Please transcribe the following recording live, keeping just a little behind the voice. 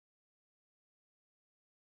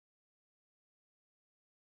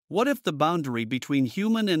What if the boundary between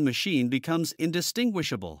human and machine becomes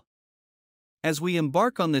indistinguishable? As we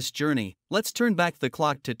embark on this journey, let's turn back the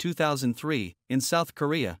clock to 2003, in South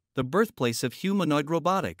Korea, the birthplace of humanoid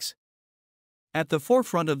robotics. At the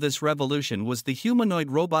forefront of this revolution was the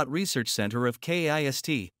Humanoid Robot Research Center of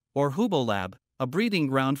KIST, or Hubo Lab, a breeding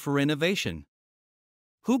ground for innovation.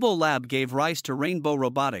 Hubo Lab gave rise to Rainbow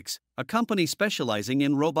Robotics, a company specializing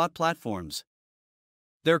in robot platforms.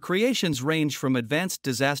 Their creations range from advanced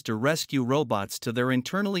disaster rescue robots to their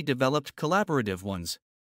internally developed collaborative ones.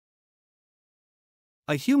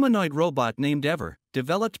 A humanoid robot named Ever,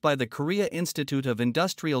 developed by the Korea Institute of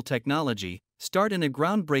Industrial Technology, starred in a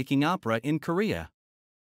groundbreaking opera in Korea.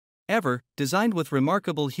 Ever, designed with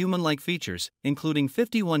remarkable human-like features, including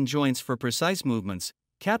 51 joints for precise movements,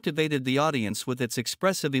 captivated the audience with its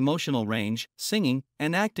expressive emotional range, singing,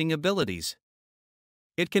 and acting abilities.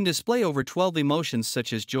 It can display over 12 emotions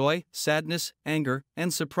such as joy, sadness, anger,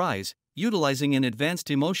 and surprise, utilizing an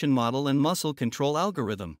advanced emotion model and muscle control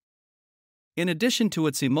algorithm. In addition to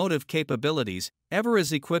its emotive capabilities, Ever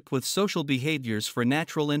is equipped with social behaviors for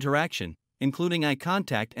natural interaction, including eye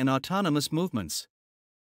contact and autonomous movements.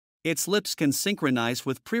 Its lips can synchronize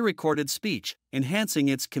with pre-recorded speech, enhancing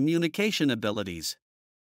its communication abilities.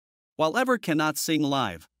 While Ever cannot sing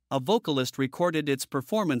live, a vocalist recorded its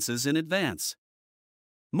performances in advance.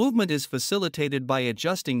 Movement is facilitated by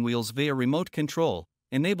adjusting wheels via remote control,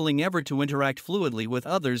 enabling Ever to interact fluidly with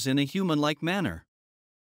others in a human-like manner.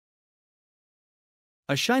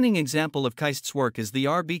 A shining example of KIST's work is the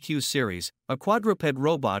RBQ series, a quadruped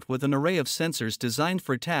robot with an array of sensors designed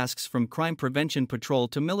for tasks from crime prevention patrol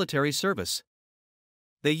to military service.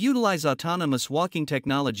 They utilize autonomous walking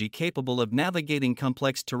technology capable of navigating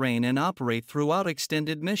complex terrain and operate throughout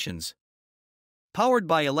extended missions. Powered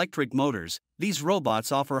by electric motors, these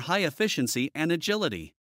robots offer high efficiency and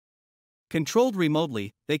agility. Controlled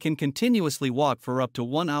remotely, they can continuously walk for up to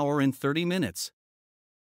 1 hour and 30 minutes.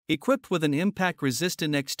 Equipped with an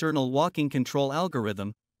impact-resistant external walking control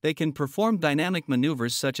algorithm, they can perform dynamic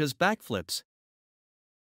maneuvers such as backflips.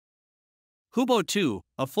 Hubo 2,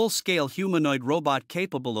 a full-scale humanoid robot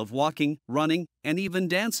capable of walking, running, and even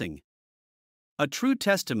dancing. A true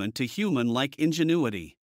testament to human-like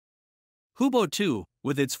ingenuity. Hubo 2,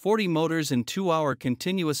 with its 40 motors and 2-hour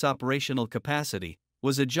continuous operational capacity,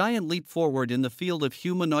 was a giant leap forward in the field of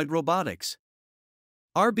humanoid robotics.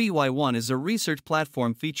 RBY1 is a research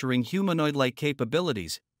platform featuring humanoid-like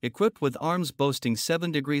capabilities, equipped with arms boasting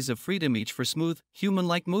 7 degrees of freedom each for smooth,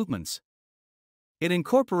 human-like movements. It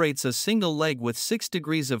incorporates a single leg with 6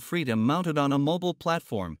 degrees of freedom mounted on a mobile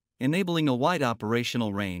platform, enabling a wide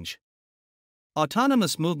operational range.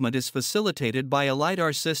 Autonomous movement is facilitated by a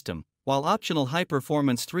LiDAR system, while optional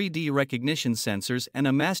high-performance 3D recognition sensors and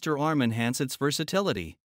a master arm enhance its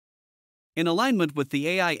versatility. In alignment with the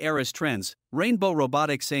AI era's trends, Rainbow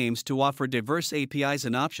Robotics aims to offer diverse APIs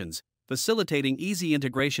and options, facilitating easy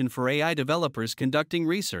integration for AI developers conducting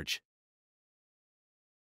research.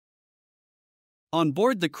 On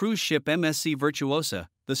board the cruise ship MSC Virtuosa,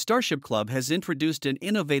 the Starship Club has introduced an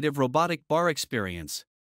innovative robotic bar experience.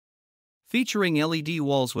 Featuring LED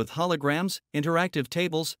walls with holograms, interactive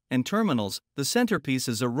tables, and terminals, the centerpiece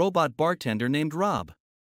is a robot bartender named Rob.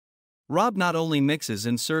 Rob not only mixes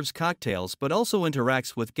and serves cocktails but also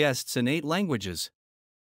interacts with guests in 8 languages.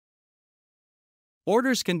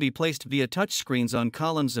 Orders can be placed via touchscreens on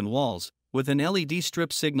columns and walls, with an LED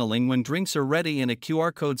strip signaling when drinks are ready and a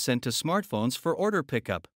QR code sent to smartphones for order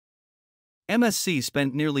pickup. MSC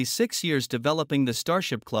spent nearly 6 years developing the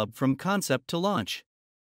Starship Club from concept to launch.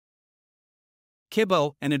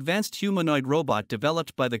 Kibo, an advanced humanoid robot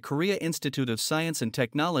developed by the Korea Institute of Science and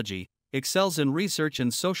Technology, excels in research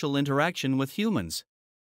and social interaction with humans.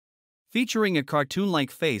 Featuring a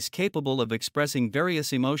cartoon-like face capable of expressing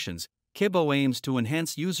various emotions, Kibo aims to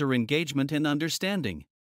enhance user engagement and understanding.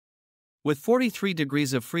 With 43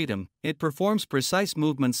 degrees of freedom, it performs precise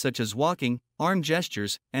movements such as walking, arm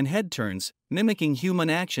gestures, and head turns, mimicking human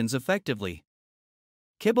actions effectively.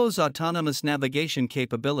 Kibo's autonomous navigation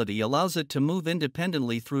capability allows it to move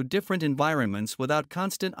independently through different environments without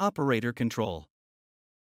constant operator control.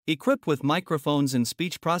 Equipped with microphones and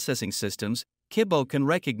speech processing systems, Kibo can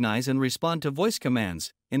recognize and respond to voice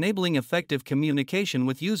commands, enabling effective communication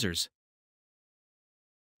with users.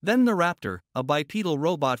 Then the Raptor, a bipedal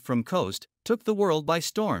robot from Coast, took the world by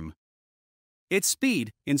storm. Its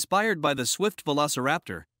speed, inspired by the swift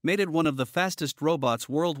Velociraptor, made it one of the fastest robots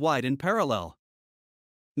worldwide in parallel.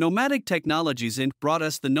 Nomadic Technologies Inc. brought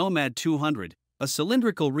us the Nomad 200, a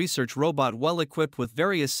cylindrical research robot well equipped with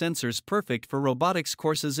various sensors perfect for robotics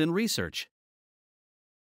courses in research.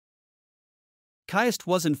 KAIST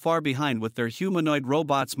wasn't far behind with their humanoid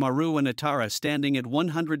robots Maru and Atara standing at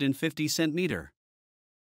 150 cm.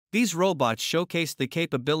 These robots showcased the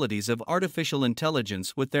capabilities of artificial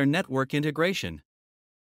intelligence with their network integration.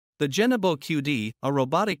 The Genebo QD, a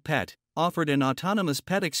robotic pet, offered an autonomous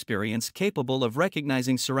pet experience capable of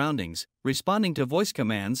recognizing surroundings, responding to voice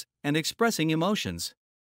commands, and expressing emotions.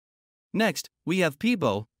 Next, we have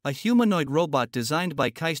Peebo, a humanoid robot designed by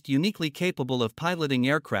KAIST uniquely capable of piloting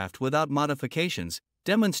aircraft without modifications,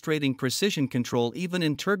 demonstrating precision control even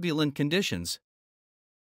in turbulent conditions.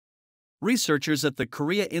 Researchers at the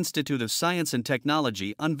Korea Institute of Science and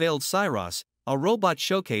Technology unveiled Syros, a robot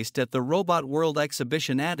showcased at the Robot World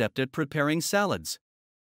exhibition adept at preparing salads.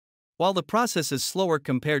 While the process is slower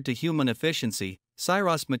compared to human efficiency,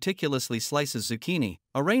 Syros meticulously slices zucchini,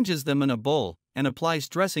 arranges them in a bowl, and applies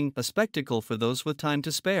dressing, a spectacle for those with time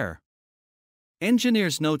to spare.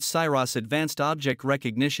 Engineers note Syros' advanced object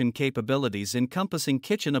recognition capabilities encompassing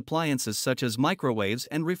kitchen appliances such as microwaves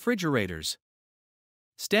and refrigerators.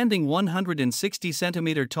 Standing 160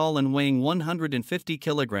 cm tall and weighing 150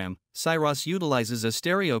 kg, Syros utilizes a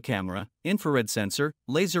stereo camera, infrared sensor,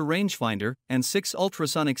 laser rangefinder, and 6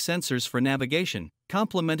 ultrasonic sensors for navigation,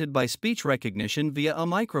 complemented by speech recognition via a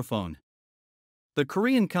microphone. The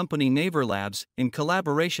Korean company Naver Labs, in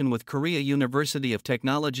collaboration with Korea University of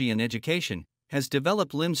Technology and Education, has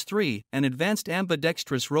developed LIMS 3, an advanced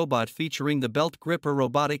ambidextrous robot featuring the belt gripper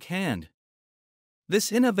robotic hand.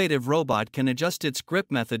 This innovative robot can adjust its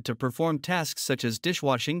grip method to perform tasks such as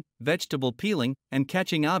dishwashing, vegetable peeling, and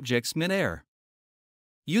catching objects mid-air.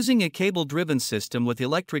 Using a cable-driven system with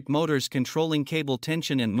electric motors controlling cable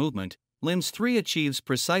tension and movement, LIMS 3 achieves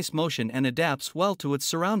precise motion and adapts well to its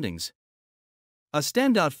surroundings. A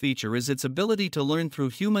standout feature is its ability to learn through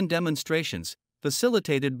human demonstrations,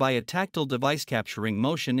 facilitated by a tactile device capturing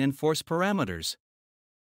motion and force parameters.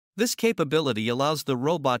 This capability allows the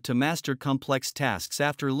robot to master complex tasks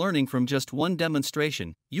after learning from just one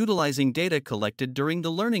demonstration, utilizing data collected during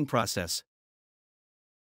the learning process.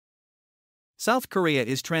 South Korea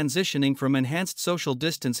is transitioning from enhanced social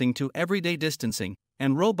distancing to everyday distancing,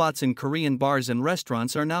 and robots in Korean bars and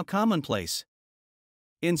restaurants are now commonplace.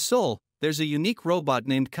 In Seoul, there's a unique robot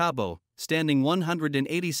named Kabo, standing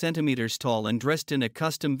 180 centimeters tall and dressed in a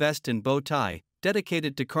custom vest and bow tie,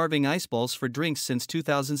 dedicated to carving ice balls for drinks since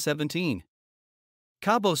 2017.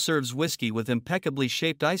 Kabo serves whiskey with impeccably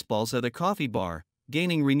shaped ice balls at a coffee bar,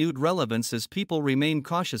 gaining renewed relevance as people remain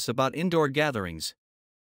cautious about indoor gatherings.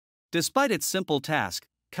 Despite its simple task,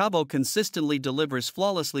 Kabo consistently delivers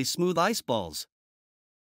flawlessly smooth ice balls.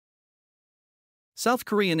 South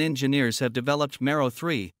Korean engineers have developed Mero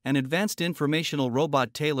 3, an advanced informational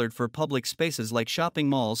robot tailored for public spaces like shopping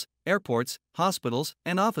malls, airports, hospitals,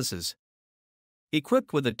 and offices.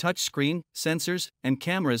 Equipped with a touch screen, sensors, and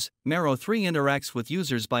cameras, Mero 3 interacts with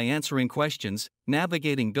users by answering questions,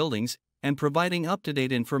 navigating buildings, and providing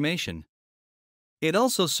up-to-date information. It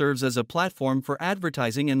also serves as a platform for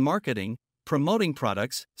advertising and marketing, promoting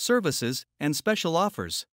products, services, and special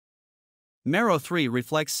offers. Mero 3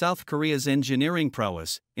 reflects South Korea's engineering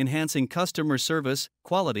prowess, enhancing customer service,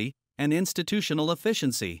 quality, and institutional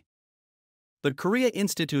efficiency. The Korea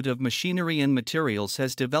Institute of Machinery and Materials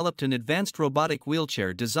has developed an advanced robotic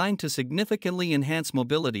wheelchair designed to significantly enhance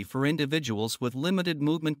mobility for individuals with limited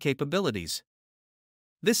movement capabilities.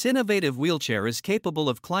 This innovative wheelchair is capable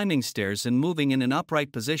of climbing stairs and moving in an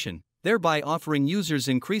upright position, thereby offering users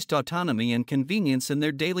increased autonomy and convenience in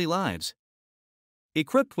their daily lives.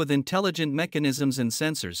 Equipped with intelligent mechanisms and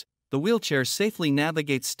sensors, the wheelchair safely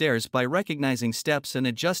navigates stairs by recognizing steps and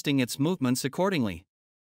adjusting its movements accordingly.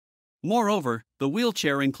 Moreover, the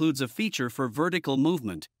wheelchair includes a feature for vertical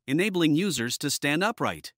movement, enabling users to stand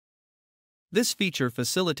upright. This feature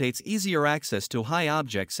facilitates easier access to high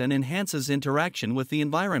objects and enhances interaction with the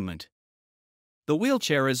environment. The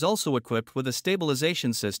wheelchair is also equipped with a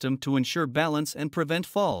stabilization system to ensure balance and prevent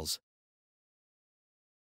falls.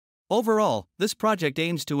 Overall, this project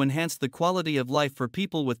aims to enhance the quality of life for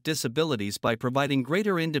people with disabilities by providing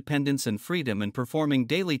greater independence and freedom in performing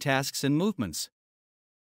daily tasks and movements.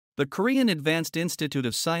 The Korean Advanced Institute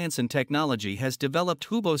of Science and Technology has developed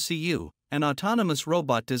Hubo-CU, an autonomous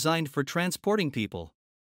robot designed for transporting people.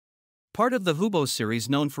 Part of the Hubo series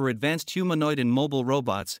known for advanced humanoid and mobile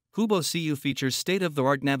robots, Hubo-CU features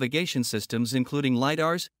state-of-the-art navigation systems including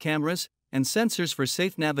lidars, cameras, and sensors for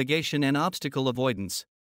safe navigation and obstacle avoidance.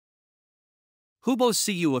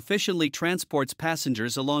 Hubo-CU efficiently transports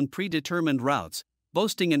passengers along predetermined routes,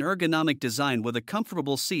 boasting an ergonomic design with a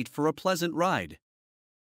comfortable seat for a pleasant ride.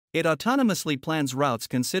 It autonomously plans routes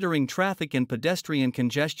considering traffic and pedestrian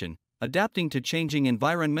congestion, adapting to changing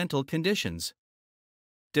environmental conditions.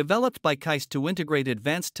 Developed by KAIST to integrate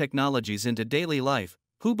advanced technologies into daily life,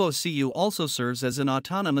 Hubo CU also serves as an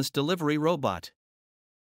autonomous delivery robot.